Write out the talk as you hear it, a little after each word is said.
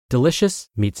Delicious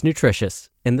meets nutritious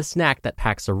in the snack that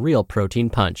packs a real protein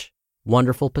punch.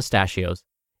 Wonderful Pistachios.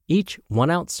 Each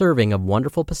 1-ounce serving of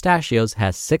Wonderful Pistachios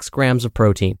has 6 grams of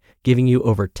protein, giving you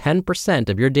over 10%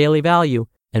 of your daily value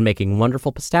and making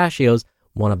Wonderful Pistachios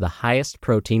one of the highest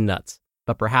protein nuts.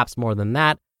 But perhaps more than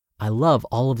that, I love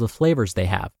all of the flavors they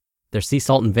have. Their sea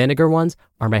salt and vinegar ones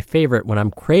are my favorite when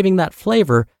I'm craving that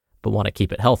flavor but want to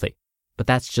keep it healthy. But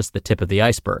that's just the tip of the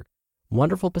iceberg.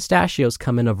 Wonderful Pistachios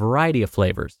come in a variety of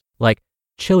flavors, like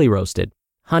chili roasted,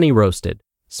 honey roasted,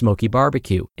 smoky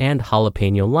barbecue, and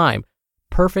jalapeno lime,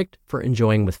 perfect for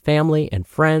enjoying with family and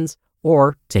friends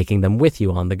or taking them with you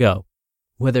on the go.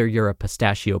 Whether you're a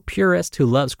pistachio purist who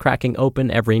loves cracking open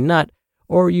every nut,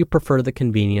 or you prefer the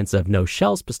convenience of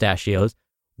no-shells pistachios,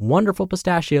 Wonderful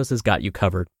Pistachios has got you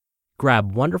covered.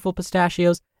 Grab Wonderful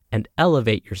Pistachios and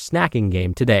elevate your snacking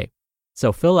game today.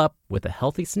 So fill up with a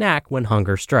healthy snack when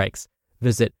hunger strikes.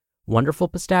 Visit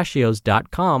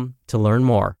wonderfulpistachios.com to learn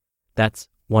more. That's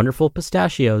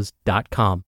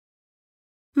wonderfulpistachios.com.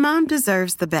 Mom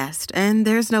deserves the best, and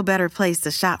there's no better place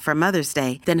to shop for Mother's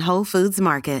Day than Whole Foods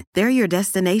Market. They're your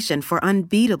destination for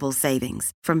unbeatable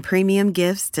savings, from premium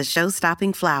gifts to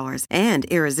show-stopping flowers and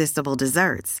irresistible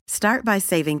desserts. Start by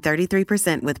saving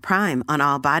 33% with Prime on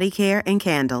all body care and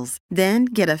candles. Then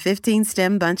get a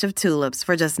 15-stem bunch of tulips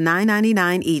for just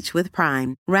 $9.99 each with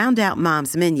Prime. Round out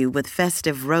Mom's menu with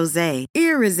festive rosé,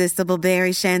 irresistible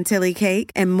berry chantilly cake,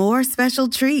 and more special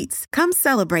treats. Come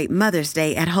celebrate Mother's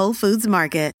Day at Whole Foods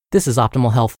Market. This is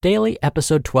Optimal Health Daily,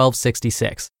 episode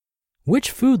 1266.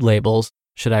 Which food labels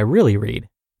should I really read?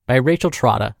 By Rachel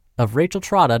Trotta of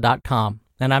racheltrotta.com.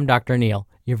 And I'm Dr. Neil,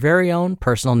 your very own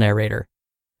personal narrator.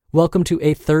 Welcome to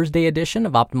a Thursday edition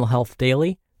of Optimal Health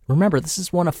Daily. Remember, this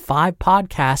is one of 5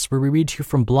 podcasts where we read to you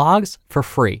from blogs for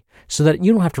free so that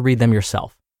you don't have to read them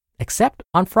yourself. Except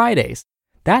on Fridays.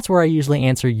 That's where I usually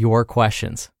answer your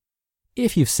questions.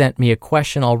 If you've sent me a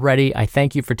question already, I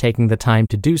thank you for taking the time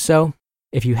to do so.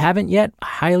 If you haven't yet, I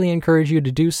highly encourage you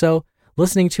to do so.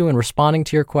 Listening to and responding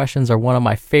to your questions are one of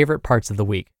my favorite parts of the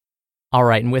week. All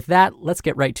right, and with that, let's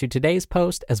get right to today's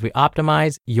post as we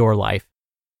optimize your life.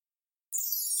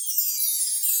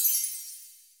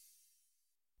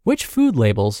 Which food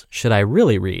labels should I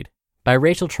really read? By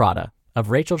Rachel Trotta of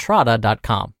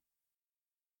racheltrotta.com.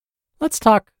 Let's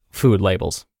talk food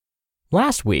labels.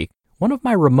 Last week, one of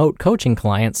my remote coaching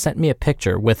clients sent me a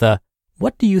picture with a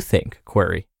 "What do you think?"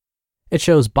 query. It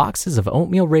shows boxes of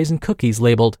oatmeal raisin cookies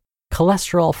labeled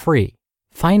cholesterol-free,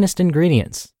 finest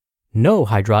ingredients, no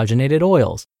hydrogenated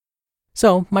oils.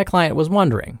 So my client was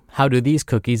wondering, how do these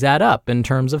cookies add up in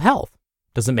terms of health?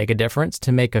 Does it make a difference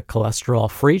to make a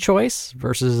cholesterol-free choice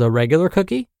versus a regular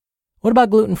cookie? What about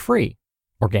gluten-free,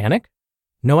 organic,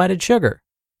 no added sugar,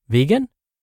 vegan?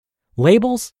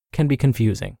 Labels can be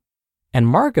confusing, and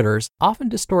marketers often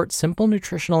distort simple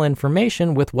nutritional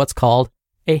information with what's called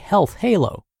a health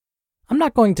halo. I'm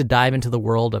not going to dive into the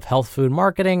world of health food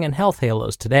marketing and health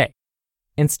halos today.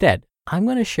 Instead, I'm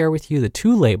going to share with you the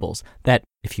 2 labels that,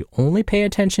 if you only pay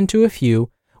attention to a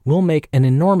few, will make an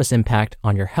enormous impact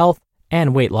on your health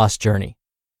and weight loss journey.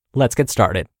 Let's get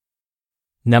started.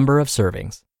 Number of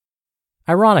servings.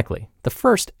 Ironically, the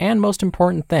first and most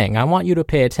important thing I want you to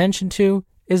pay attention to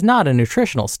is not a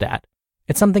nutritional stat.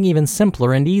 It's something even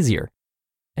simpler and easier.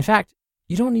 In fact,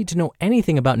 you don't need to know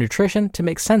anything about nutrition to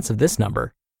make sense of this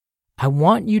number. I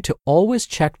want you to always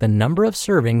check the number of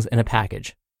servings in a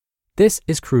package. This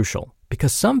is crucial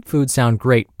because some foods sound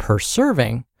great per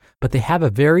serving, but they have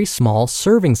a very small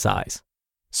serving size.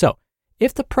 So,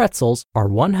 if the pretzels are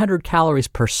 100 calories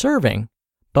per serving,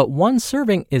 but one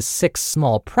serving is 6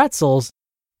 small pretzels,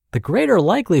 the greater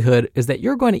likelihood is that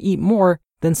you're going to eat more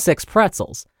than 6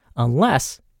 pretzels,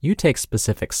 unless you take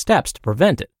specific steps to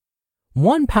prevent it.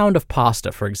 1 pound of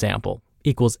pasta, for example,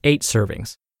 equals 8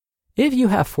 servings. If you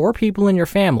have 4 people in your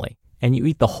family and you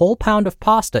eat the whole pound of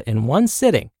pasta in one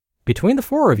sitting, between the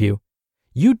 4 of you,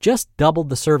 you just doubled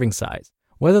the serving size,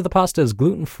 whether the pasta is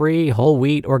gluten-free, whole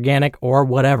wheat, organic, or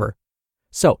whatever.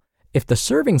 So, if the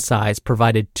serving size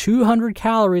provided 200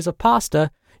 calories of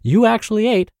pasta, you actually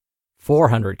ate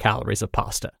 400 calories of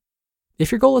pasta.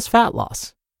 If your goal is fat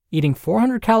loss, eating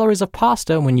 400 calories of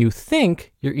pasta when you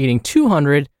think you're eating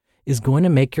 200 is going to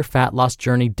make your fat loss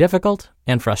journey difficult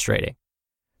and frustrating.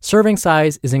 Serving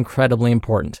size is incredibly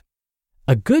important.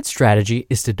 A good strategy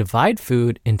is to divide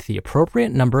food into the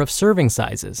appropriate number of serving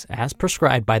sizes as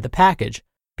prescribed by the package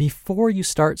before you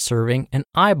start serving and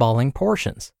eyeballing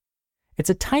portions.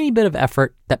 It's a tiny bit of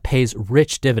effort that pays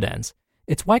rich dividends.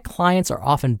 It's why clients are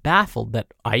often baffled that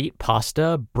I eat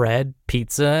pasta, bread,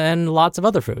 pizza, and lots of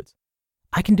other foods.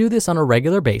 I can do this on a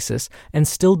regular basis and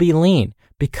still be lean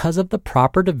because of the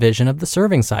proper division of the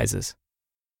serving sizes.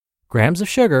 Grams of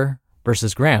sugar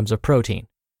versus grams of protein.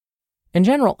 In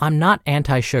general, I'm not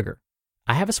anti-sugar.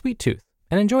 I have a sweet tooth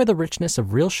and enjoy the richness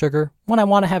of real sugar when I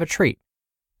want to have a treat.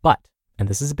 But, and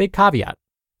this is a big caveat,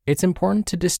 it's important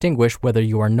to distinguish whether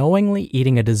you are knowingly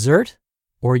eating a dessert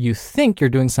or you think you're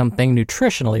doing something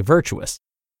nutritionally virtuous.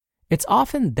 It's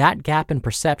often that gap in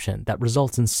perception that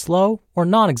results in slow or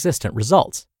non-existent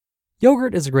results.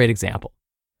 Yogurt is a great example.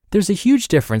 There's a huge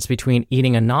difference between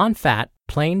eating a non-fat,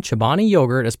 plain Chobani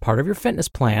yogurt as part of your fitness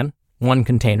plan, one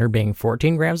container being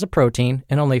 14 grams of protein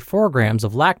and only 4 grams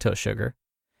of lactose sugar,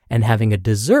 and having a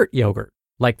dessert yogurt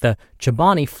like the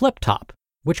Chobani Flip Top,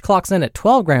 which clocks in at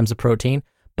 12 grams of protein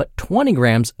but 20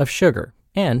 grams of sugar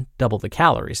and double the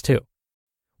calories too.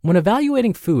 When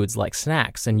evaluating foods like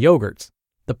snacks and yogurts,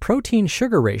 the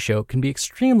protein-sugar ratio can be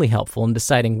extremely helpful in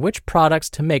deciding which products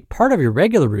to make part of your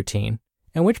regular routine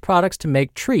and which products to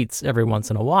make treats every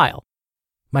once in a while.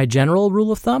 My general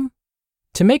rule of thumb?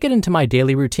 To make it into my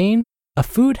daily routine, a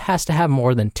food has to have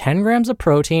more than 10 grams of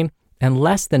protein and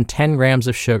less than 10 grams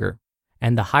of sugar,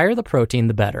 and the higher the protein,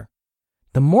 the better.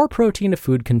 The more protein a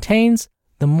food contains,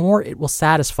 the more it will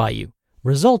satisfy you,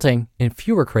 resulting in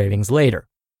fewer cravings later.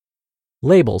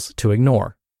 Labels to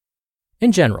ignore.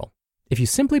 In general, if you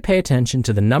simply pay attention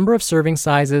to the number of serving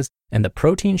sizes and the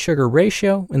protein-sugar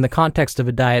ratio in the context of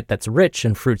a diet that's rich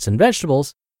in fruits and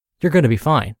vegetables, you're going to be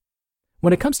fine.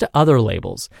 When it comes to other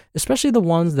labels, especially the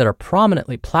ones that are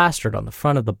prominently plastered on the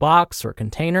front of the box or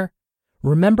container,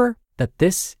 remember that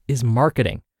this is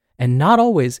marketing and not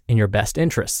always in your best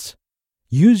interests.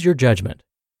 Use your judgment.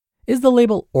 Is the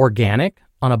label organic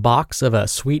on a box of a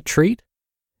sweet treat?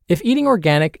 If eating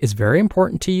organic is very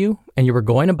important to you and you were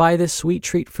going to buy this sweet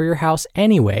treat for your house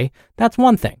anyway, that's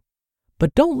one thing.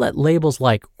 But don't let labels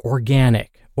like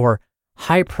organic or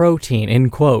high protein, in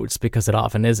quotes because it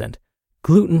often isn't,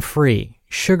 gluten-free,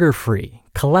 sugar-free,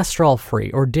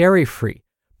 cholesterol-free, or dairy-free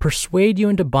persuade you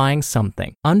into buying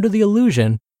something under the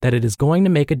illusion that it is going to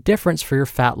make a difference for your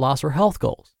fat loss or health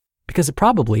goals, because it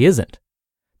probably isn't.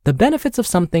 The benefits of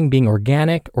something being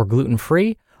organic or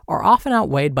gluten-free are often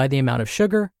outweighed by the amount of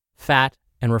sugar, fat,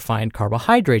 and refined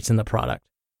carbohydrates in the product.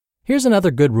 Here's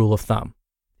another good rule of thumb.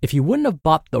 If you wouldn't have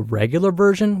bought the regular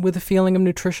version with a feeling of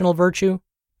nutritional virtue,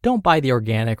 don't buy the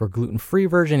organic or gluten-free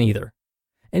version either.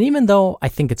 And even though I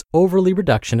think it's overly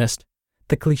reductionist,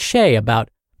 the cliche about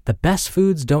the best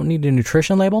foods don't need a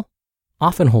nutrition label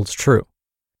often holds true.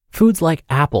 Foods like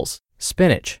apples,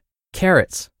 spinach,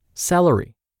 carrots,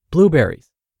 celery, blueberries,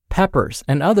 peppers,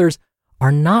 and others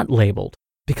are not labeled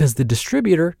because the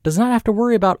distributor does not have to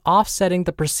worry about offsetting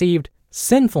the perceived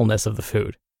sinfulness of the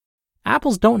food.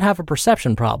 Apples don't have a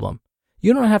perception problem.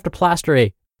 You don't have to plaster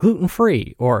a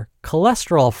gluten-free or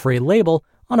cholesterol-free label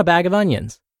on a bag of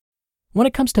onions. When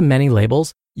it comes to many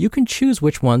labels, you can choose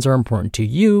which ones are important to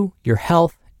you, your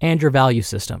health, and your value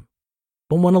system.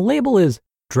 But when a label is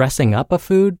dressing up a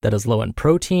food that is low in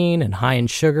protein and high in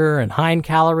sugar and high in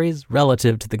calories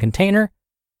relative to the container,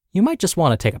 you might just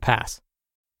want to take a pass.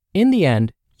 In the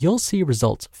end, you'll see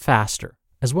results faster,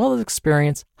 as well as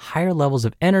experience higher levels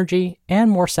of energy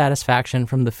and more satisfaction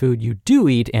from the food you do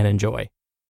eat and enjoy.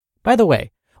 By the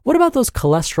way, what about those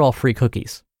cholesterol-free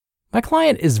cookies? My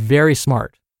client is very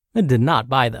smart and did not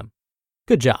buy them.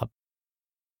 Good job.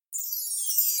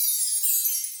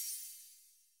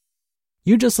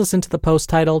 You just listened to the post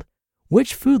titled,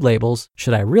 "Which Food Labels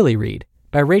Should I Really Read?"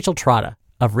 by Rachel Trotta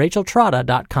of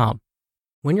racheltrotta.com.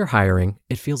 When you're hiring,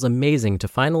 it feels amazing to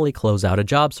finally close out a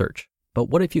job search. But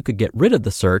what if you could get rid of the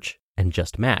search and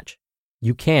just match?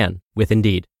 You can with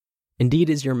Indeed. Indeed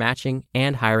is your matching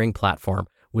and hiring platform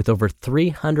with over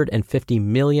 350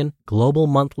 million global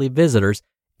monthly visitors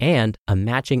and a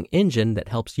matching engine that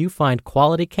helps you find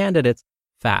quality candidates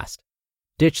fast.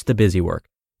 Ditch the busy work.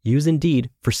 Use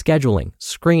Indeed for scheduling,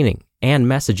 screening, and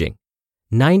messaging.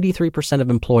 93%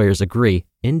 of employers agree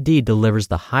Indeed delivers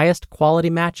the highest quality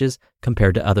matches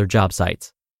compared to other job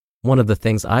sites. One of the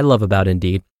things I love about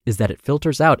Indeed is that it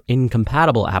filters out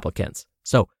incompatible applicants.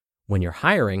 So when you're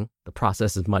hiring, the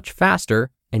process is much faster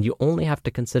and you only have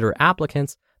to consider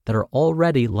applicants that are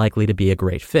already likely to be a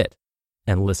great fit.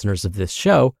 And listeners of this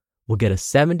show will get a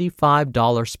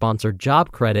 $75 sponsored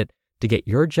job credit to get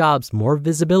your jobs more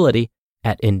visibility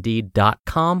at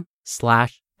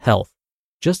Indeed.com/health.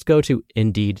 Just go to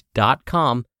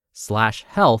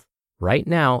Indeed.com/health right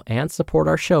now and support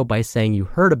our show by saying you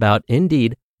heard about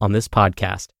Indeed on this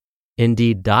podcast.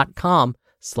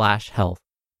 Indeed.com/health.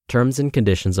 Terms and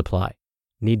conditions apply.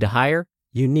 Need to hire?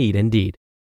 You need Indeed.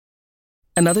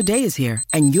 Another day is here,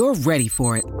 and you're ready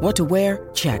for it. What to wear?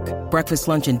 Check. Breakfast,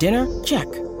 lunch, and dinner? Check.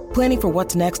 Planning for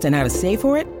what's next and how to save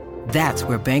for it? That's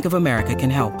where Bank of America can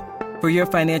help. For your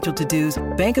financial to-dos,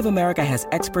 Bank of America has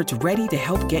experts ready to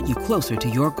help get you closer to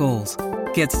your goals.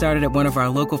 Get started at one of our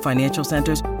local financial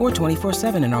centers or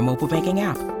 24/7 in our mobile banking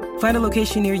app. Find a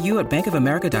location near you at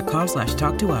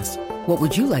bankofamerica.com/talktous. What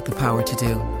would you like the power to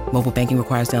do? Mobile banking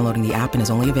requires downloading the app and is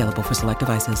only available for select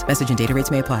devices. Message and data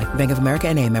rates may apply. Bank of America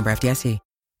N.A., member FDIC.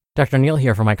 Dr. Neal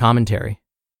here for my commentary.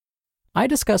 I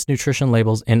discuss nutrition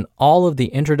labels in all of the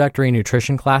introductory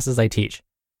nutrition classes I teach.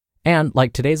 And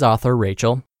like today's author,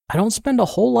 Rachel, I don't spend a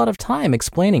whole lot of time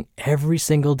explaining every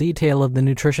single detail of the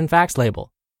nutrition facts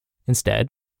label. Instead,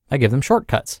 I give them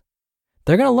shortcuts.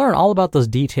 They're going to learn all about those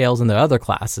details in their other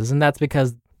classes, and that's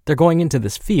because they're going into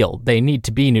this field. They need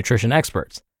to be nutrition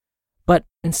experts. But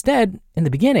instead, in the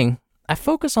beginning, I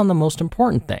focus on the most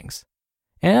important things.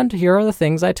 And here are the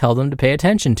things I tell them to pay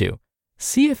attention to.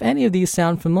 See if any of these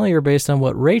sound familiar based on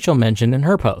what Rachel mentioned in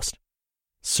her post.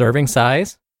 Serving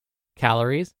size,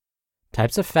 calories,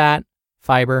 types of fat,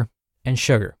 fiber, and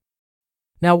sugar.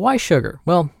 Now, why sugar?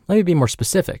 Well, let me be more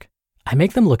specific. I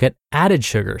make them look at added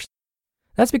sugars.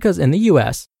 That's because in the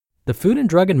US, the Food and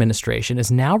Drug Administration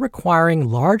is now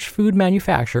requiring large food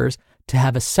manufacturers to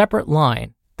have a separate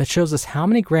line that shows us how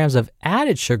many grams of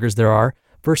added sugars there are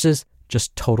versus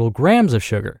just total grams of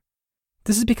sugar.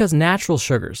 This is because natural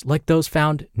sugars, like those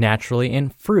found naturally in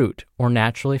fruit or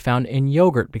naturally found in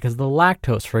yogurt because of the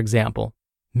lactose, for example,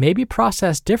 may be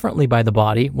processed differently by the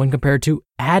body when compared to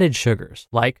added sugars,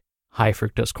 like high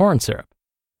fructose corn syrup.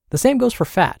 The same goes for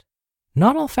fat.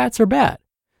 Not all fats are bad.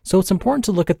 So it's important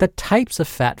to look at the types of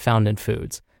fat found in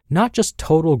foods, not just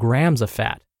total grams of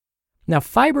fat. Now,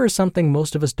 fiber is something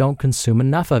most of us don't consume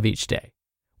enough of each day.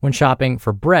 When shopping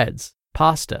for breads,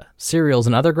 pasta, cereals,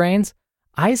 and other grains,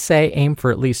 I say aim for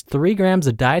at least 3 grams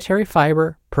of dietary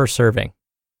fiber per serving.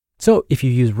 So if you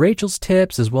use Rachel's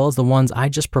tips as well as the ones I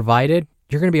just provided,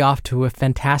 you're going to be off to a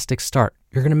fantastic start.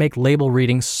 You're going to make label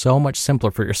reading so much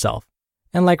simpler for yourself.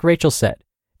 And like Rachel said,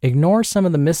 ignore some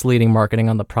of the misleading marketing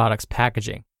on the product's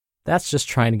packaging. That's just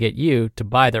trying to get you to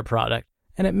buy their product,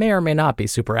 and it may or may not be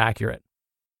super accurate.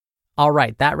 All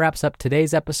right, that wraps up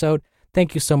today's episode.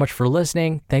 Thank you so much for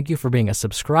listening. Thank you for being a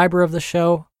subscriber of the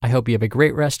show. I hope you have a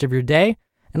great rest of your day,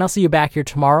 and I'll see you back here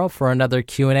tomorrow for another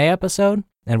Q&A episode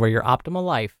and where your optimal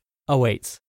life awaits.